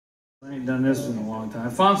I ain't done this in a long time. I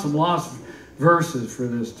found some lost verses for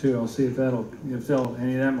this too. I'll see if any of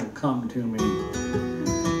them will come to me.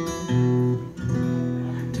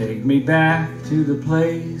 Take me back to the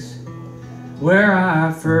place where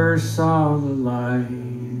I first saw the light,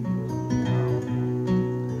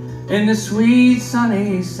 in the sweet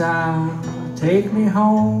sunny south. Take me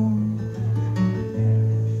home,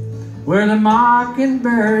 where the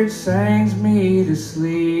mockingbird sings me to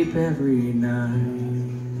sleep every night.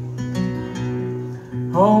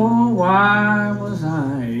 Oh, why was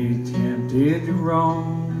I tempted to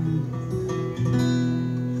roam?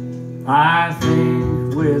 I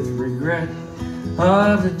think with regret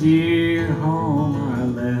of the dear home I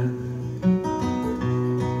left,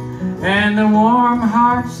 and the warm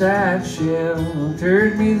hearts that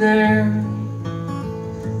sheltered me there,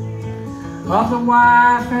 of the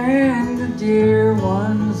wife and the dear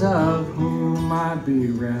ones of whom I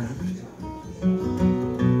bereft,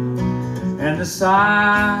 and the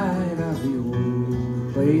sight of the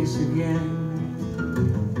old place again.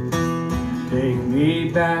 Take me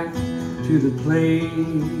back to the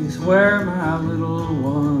place where my little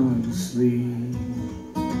ones sleep,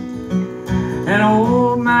 and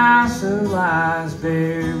old Massa lies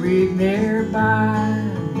buried nearby.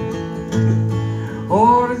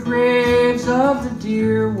 Oh, the graves of the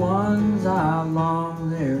dear ones I long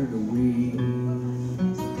there to weep,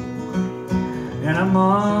 and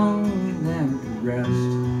among them to rest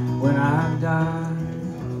when I've died.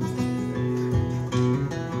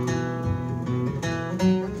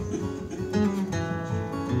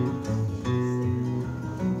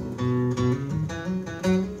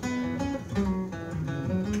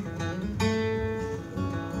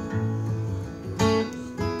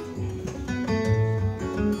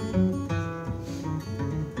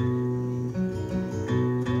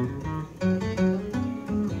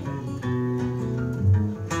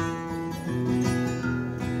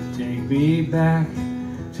 Me back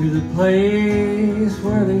to the place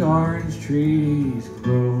where the orange trees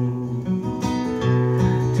grow,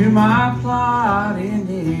 to my plot in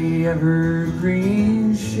the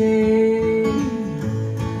evergreen shade,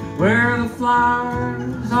 where the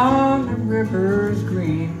flowers on the river's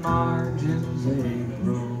green margins they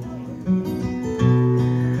grow.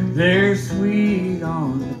 They're sweet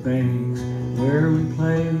on the banks where we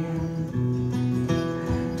play.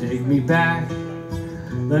 Take me back,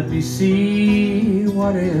 let me see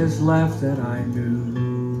what is left that I knew.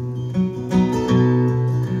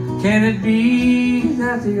 Can it be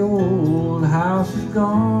that the old house is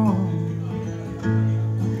gone?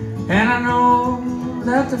 And I know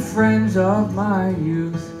that the friends of my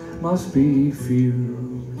youth must be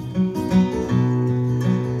few,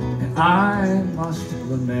 and I must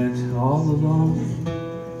lament all alone.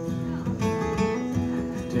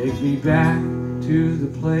 Take me back to the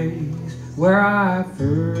place where I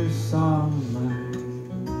first saw light,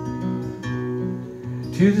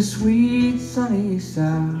 to the sweet sunny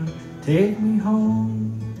south. Take me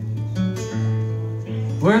home,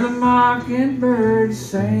 where the mockingbird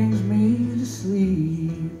sings me to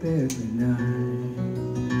sleep every night.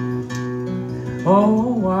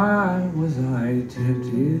 Oh, why was I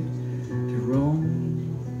tempted to roam?